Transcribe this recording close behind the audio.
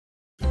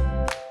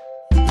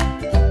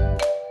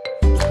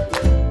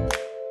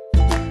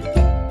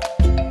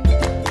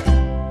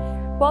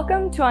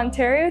Welcome to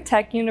Ontario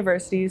Tech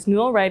University's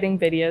Newell Writing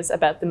videos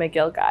about the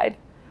McGill Guide.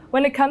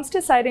 When it comes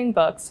to citing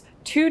books,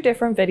 two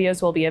different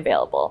videos will be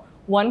available,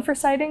 one for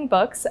citing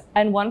books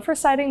and one for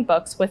citing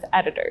books with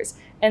editors.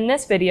 In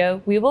this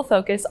video, we will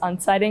focus on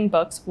citing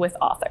books with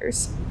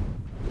authors.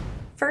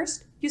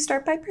 First, you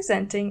start by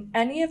presenting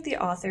any of the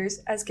authors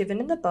as given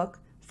in the book,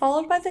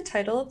 followed by the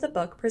title of the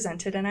book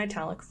presented in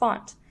italic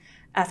font.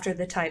 After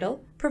the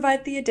title,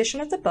 provide the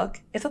edition of the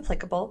book, if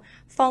applicable,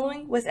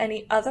 following with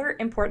any other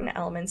important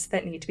elements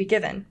that need to be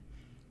given.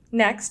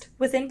 Next,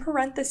 within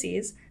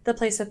parentheses, the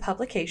place of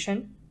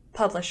publication,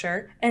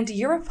 publisher, and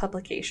year of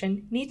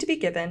publication need to be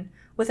given,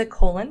 with a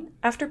colon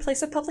after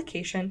place of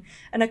publication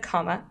and a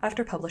comma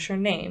after publisher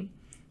name.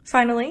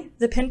 Finally,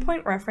 the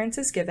pinpoint reference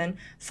is given,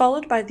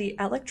 followed by the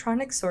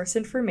electronic source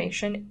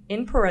information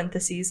in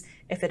parentheses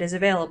if it is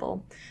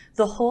available.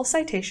 The whole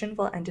citation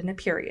will end in a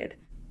period.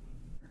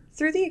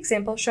 Through the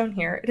example shown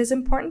here, it is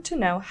important to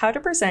know how to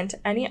present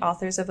any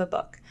authors of a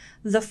book.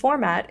 The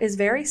format is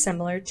very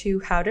similar to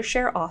how to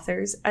share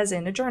authors as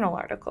in a journal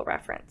article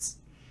reference.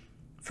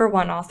 For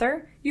one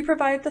author, you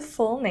provide the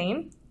full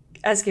name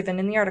as given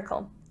in the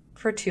article.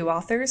 For two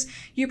authors,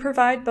 you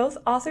provide both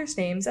authors'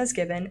 names as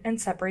given and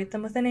separate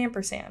them with an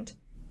ampersand.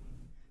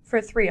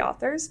 For three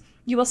authors,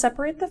 you will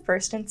separate the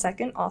first and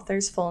second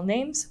authors' full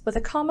names with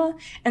a comma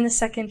and the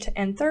second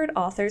and third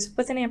authors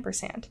with an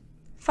ampersand.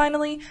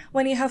 Finally,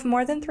 when you have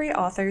more than three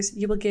authors,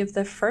 you will give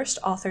the first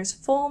author's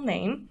full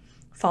name,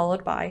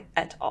 followed by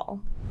et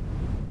al.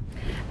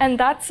 And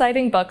that's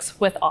citing books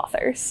with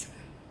authors.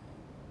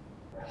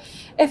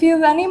 If you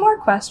have any more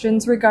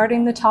questions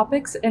regarding the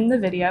topics in the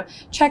video,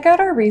 check out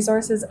our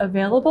resources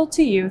available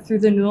to you through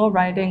the Newell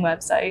Writing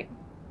website.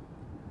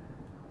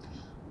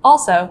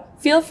 Also,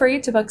 feel free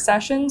to book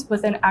sessions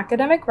with an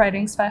academic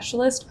writing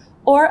specialist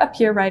or a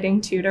peer writing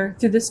tutor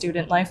through the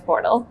Student Life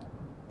portal.